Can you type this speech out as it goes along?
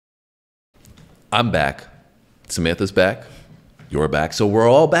I'm back. Samantha's back. You're back. So we're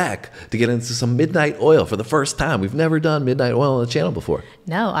all back to get into some Midnight Oil for the first time. We've never done Midnight Oil on the channel before.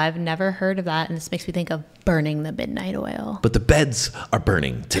 No, I've never heard of that. And this makes me think of burning the midnight oil. But the beds are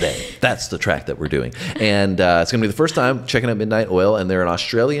burning today. That's the track that we're doing. And it's going to be the first time checking out Midnight Oil. And they're an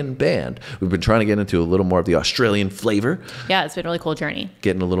Australian band. We've been trying to get into a little more of the Australian flavor. Yeah, it's been a really cool journey.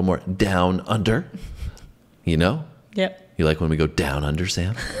 Getting a little more down under. You know? Yep. You like when we go down under,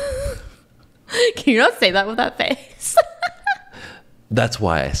 Sam? Can you not say that with that face? That's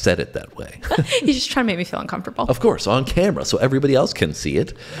why I said it that way. He's just trying to make me feel uncomfortable. Of course, on camera, so everybody else can see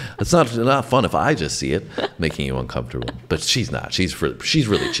it. It's not fun if I just see it, making you uncomfortable. But she's not. She's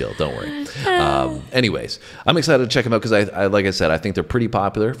really chill. Don't worry. Anyways, I'm excited to check them out because I like I said, I think they're pretty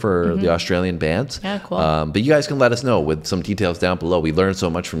popular for the Australian bands. Yeah, cool. But you guys can let us know with some details down below. We learned so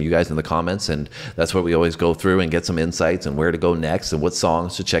much from you guys in the comments, and that's what we always go through and get some insights and where to go next and what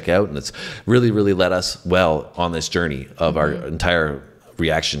songs to check out. And it's really, really led us well on this journey of our entire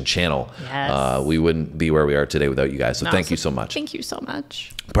reaction channel. Yes. We wouldn't be where we are today without you guys. So thank you so much. Thank you so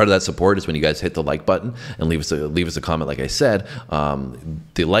much. Part of that support is when you guys hit the like button and leave us a comment. Like I said,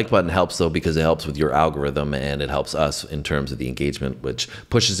 the like button helps though because it helps with your algorithm and it helps us in terms of the engagement, which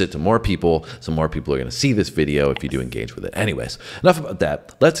pushes it to more people. So more people are going to see this video if you do engage with it. Anyways, enough about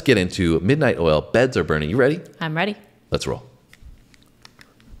that. Let's get into Midnight Oil. Beds are burning. You ready? I'm ready. Let's roll.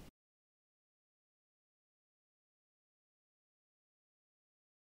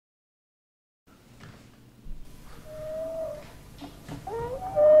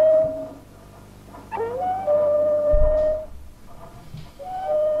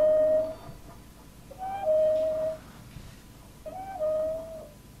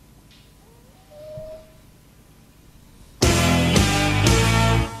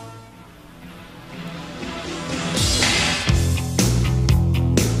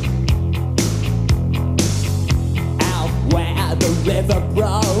 River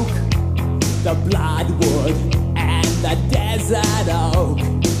broke, the bloodwood and the desert oak,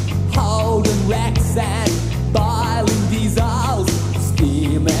 holding wrecks and boiling diesels,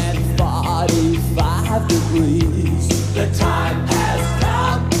 steaming 45 degrees. The time has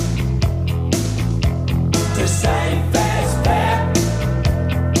come to save this fare,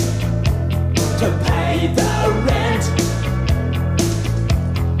 to pay the rent,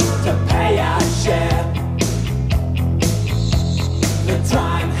 to pay our share. The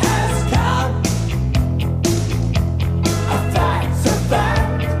time has come, a fact's a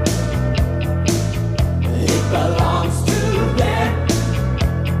fact, it belongs to them,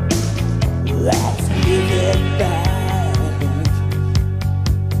 let's give it back.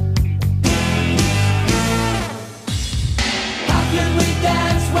 How can we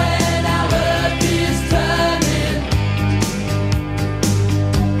dance when our earth is turning?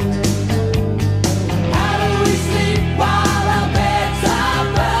 How do we sleep while our beds are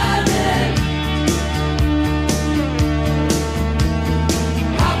burning?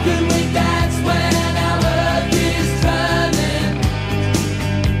 How can we dance when our earth is turning?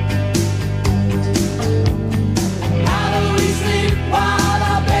 How do we sleep while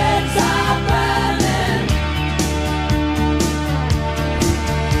our beds are burning?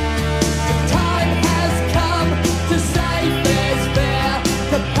 The time has come to save this fare,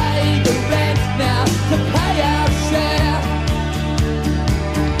 to pay the rent now, to pay our share.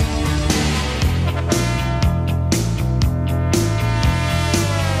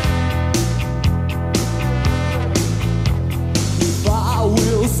 Before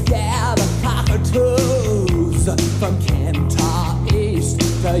we'll scare the cockatoos from Kentar East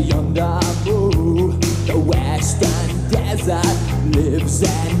to yonder Moo, the western desert lives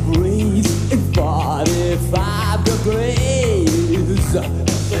and breathes in 45 degrees.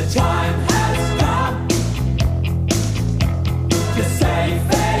 The time has come to save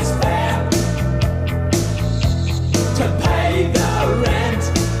this fare, to pay the rent,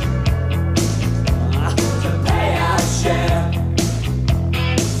 to pay our share.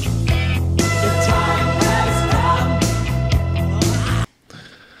 The time has come.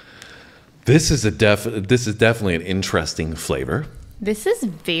 This is definitely an interesting flavor. This is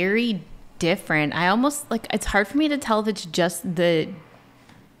very different. I almost it's hard for me to tell if it's just the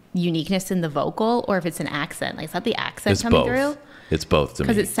uniqueness in the vocal or if it's an accent. Like, is that the accent It's coming both. through? It's both to me.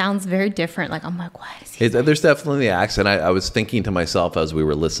 Because it sounds very different. Like, I'm like, why is he? There's definitely the accent. I was thinking to myself as we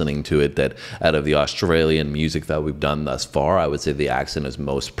were listening to it that out of the Australian music that we've done thus far, I would say the accent is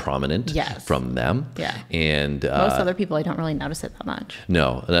most prominent from them. Yeah. And Most other people, I don't really notice it that much.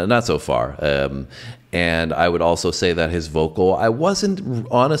 No, not so far. And I would also say that his vocal, I wasn't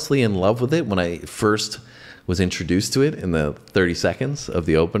honestly in love with it when I first was introduced to it in the 30 seconds of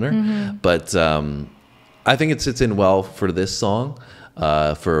the opener. But I think it sits in well for this song.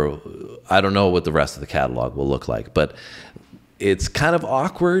 I don't know what the rest of the catalog will look like, but it's kind of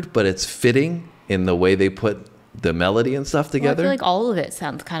awkward, but it's fitting in the way they put the melody and stuff together. Well, I feel like all of it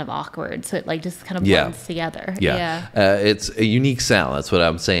sounds kind of awkward, so it like just kind of blends together. Yeah. It's a unique sound. That's what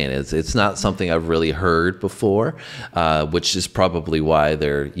I'm saying. It's not something I've really heard before, which is probably why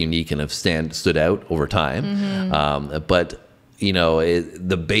they're unique and have stood out over time. But you know,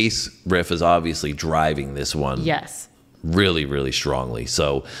 the bass riff is obviously driving this one. Yes. Really, really strongly.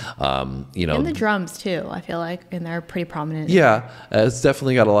 So, you know, and the drums too, I feel like, and they're pretty prominent. Yeah, it's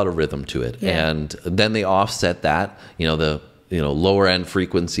definitely got a lot of rhythm to it. Yeah. And then they offset that, you know, the lower end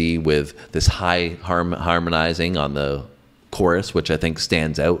frequency with this high harmonizing on the chorus, which I think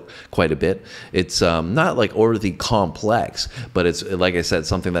stands out quite a bit. It's not like overly complex, but it's, like I said,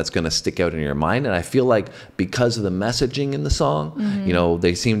 something that's going to stick out in your mind. And I feel like because of the messaging in the song, you know,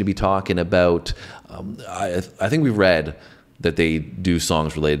 they seem to be talking about, I think we read that they do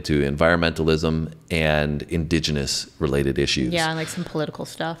songs related to environmentalism and indigenous related issues. Yeah, and like some political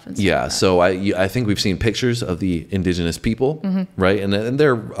stuff. And stuff yeah, like that. so I think we've seen pictures of the indigenous people, right? And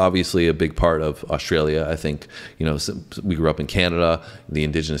they're obviously a big part of Australia. I think, you know, we grew up in Canada. The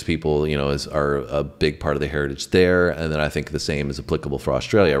indigenous people, you know, are a big part of the heritage there. And then I think the same is applicable for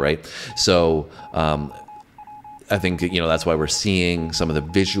Australia, right? So I think, you know, that's why we're seeing some of the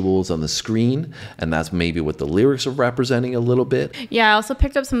visuals on the screen, and that's maybe what the lyrics are representing a little bit. Yeah, I also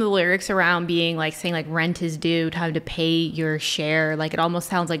picked up some of the lyrics around being like saying like rent is due, time to pay your share. Like it almost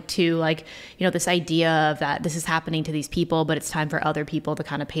sounds like too, like, you know, this idea of that this is happening to these people, but it's time for other people to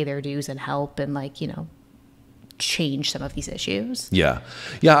kind of pay their dues and help and like, you know, change some of these issues. Yeah.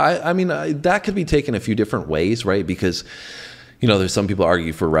 I mean, that could be taken a few different ways, right? Because, you know, there's some people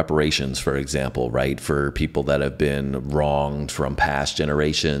argue for reparations, for example, right? For people that have been wronged from past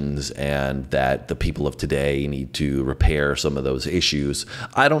generations, and that the people of today need to repair some of those issues.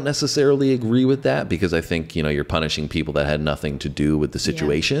 I don't necessarily agree with that, because I think, you know, you're punishing people that had nothing to do with the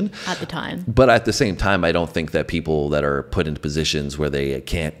situation. Yeah, at the time. But at the same time, I don't think that people that are put into positions where they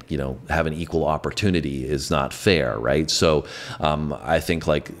can't, you know, have an equal opportunity is not fair, right? So I think,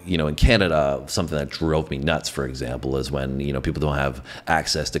 like, you know, in Canada, something that drove me nuts, for example, is when, you know, people don't have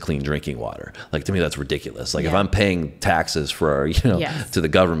access to clean drinking water. Like, to me, that's ridiculous. Like, if I'm paying taxes for, you know, to the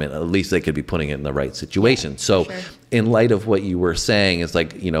government, at least they could be putting it in the right situation. So in light of what you were saying, is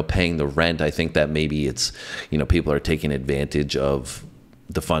like, you know, paying the rent, I think that maybe it's, you know, people are taking advantage of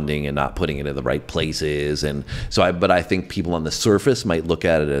the funding and not putting it in the right places. And so but I think people on the surface might look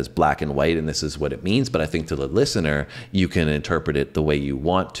at it as black and white and this is what it means, but I think to the listener, you can interpret it the way you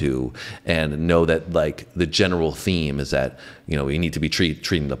want to, and know that, like, the general theme is that, you know, we need to be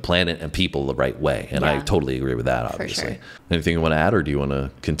treating the planet and people the right way. And I totally agree with that, obviously. For sure. Anything you want to add, or do you want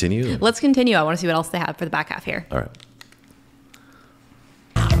to continue? Let's continue. I want to see what else they have for the back half here. All right.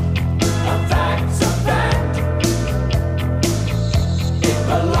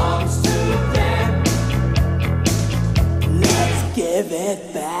 Belongs to them. Let's give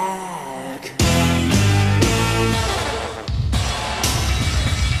it back.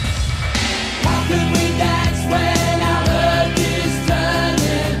 How could we dance when our earth is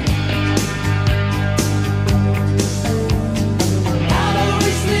turning? How do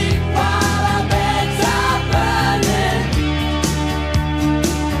we sleep while our beds are burning?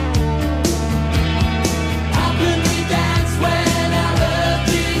 How could we dance when our earth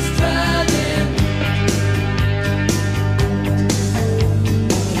is turning?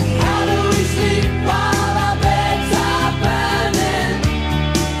 How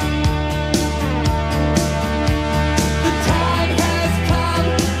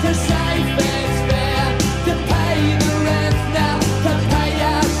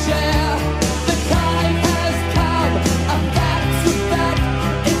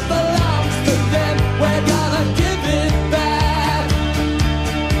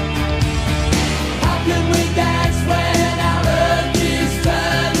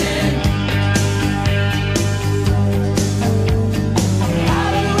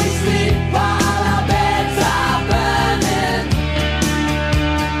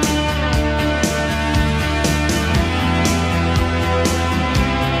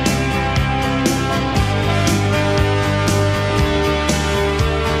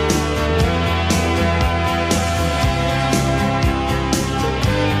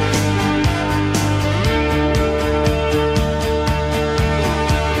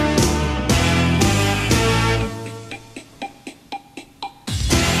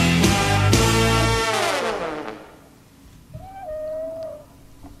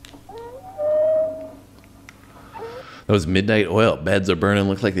That was Midnight Oil. Beds are burning.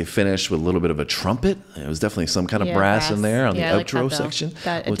 Looked like they finished with a little bit of a trumpet. It was definitely some kind of Yeah, brass in there on Yeah, the I like outro that, though. section.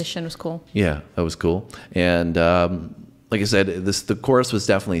 That addition was cool. Yeah, that was cool. And like I said, the chorus was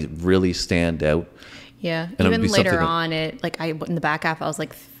definitely really stand out. Yeah, And it would even be later something that- on, in the back half, I was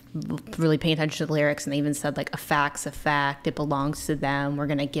like really paying attention to the lyrics, and they even said like a fact's a fact, it belongs to them, we're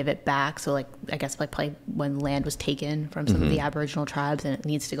gonna give it back. So like I guess like play when land was taken from some of the Aboriginal tribes and it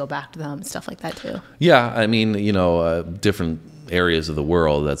needs to go back to them and stuff like that too. Yeah, I mean, different areas of the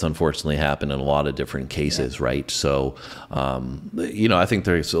world, that's unfortunately happened in a lot of different cases, right? So, I think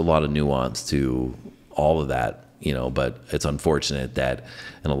there's a lot of nuance to all of that, but it's unfortunate that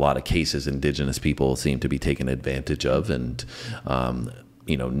in a lot of cases, Indigenous people seem to be taken advantage of and,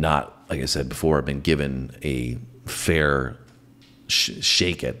 not, like I said before, been given a fair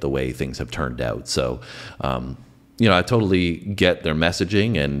shake at the way things have turned out. So, I totally get their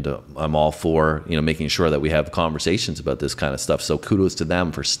messaging, and I'm all for, making sure that we have conversations about this kind of stuff. So kudos to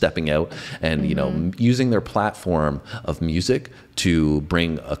them for stepping out and, using their platform of music to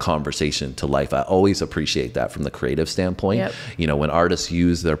bring a conversation to life. I always appreciate that from the creative standpoint. Yep. When artists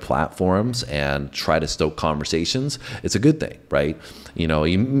use their platforms and try to stoke conversations, it's a good thing, right? You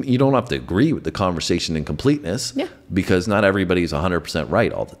don't have to agree with the conversation in completeness, because not everybody's 100%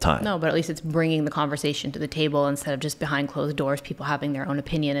 right all the time. No, but at least it's bringing the conversation to the table instead of just behind closed doors, people having their own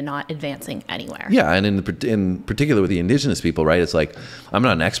opinion and not advancing anywhere. Yeah, and in particular with the Indigenous people, right? It's like, I'm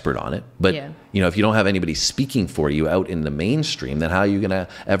not an expert on it, but if you don't have anybody speaking for you out in the mainstream, then how are you going to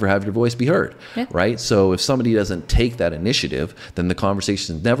ever have your voice be heard, right? So if somebody doesn't take that initiative, then the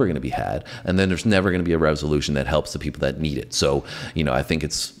conversation is never going to be had, and then there's never going to be a resolution that helps the people that need it. So, I think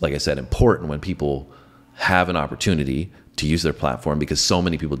it's, like I said, important when people have an opportunity to use their platform, because so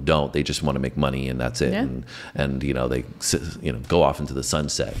many people don't. They just want to make money and that's it. And they go off into the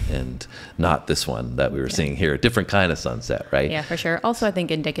sunset, and not this one that we were seeing here, a different kind of sunset, right? Yeah, for sure. Also, I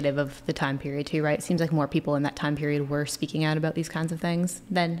think indicative of the time period too, right? It seems like more people in that time period were speaking out about these kinds of things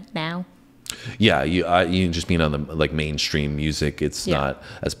than now. Yeah, you just mean on the mainstream music, it's not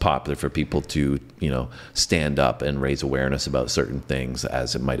as popular for people to stand up and raise awareness about certain things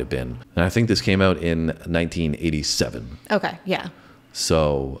as it might have been. And I think this came out in 1987. Okay, yeah.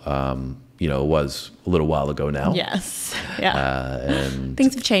 So it was a little while ago now. Yes, yeah. And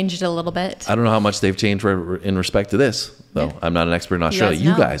things have changed a little bit. I don't know how much they've changed in respect to this, though. I'm not an expert in Australia.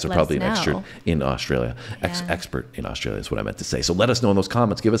 You guys are probably an expert in Australia. Expert in Australia is what I meant to say. So let us know in those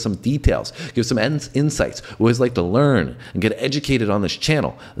comments. Give us some details. Give us some insights. We always like to learn and get educated on this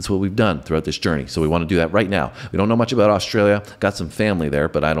channel. That's what we've done throughout this journey. So we want to do that right now. We don't know much about Australia. Got some family there,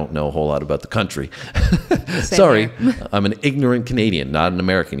 but I don't know a whole lot about the country. Sorry, I'm an ignorant Canadian, not an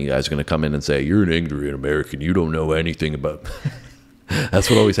American. You guys are going to come in and say, you're an ignorant American. You don't know anything about... That's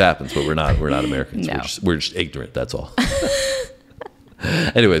what always happens, but we're not Americans. No. We're just ignorant, that's all.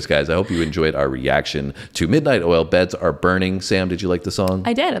 Anyways, guys, I hope you enjoyed our reaction to Midnight Oil, Beds Are Burning. Sam, did you like the song?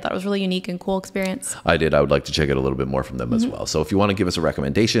 I did. I thought it was a really unique and cool experience. I did. I would like to check out a little bit more from them as well. So if you want to give us a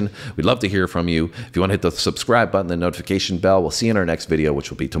recommendation, we'd love to hear from you. If you want to hit the subscribe button, the notification bell, we'll see you in our next video, which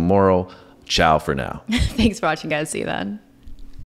will be tomorrow. Ciao for now. Thanks for watching, guys. See you then.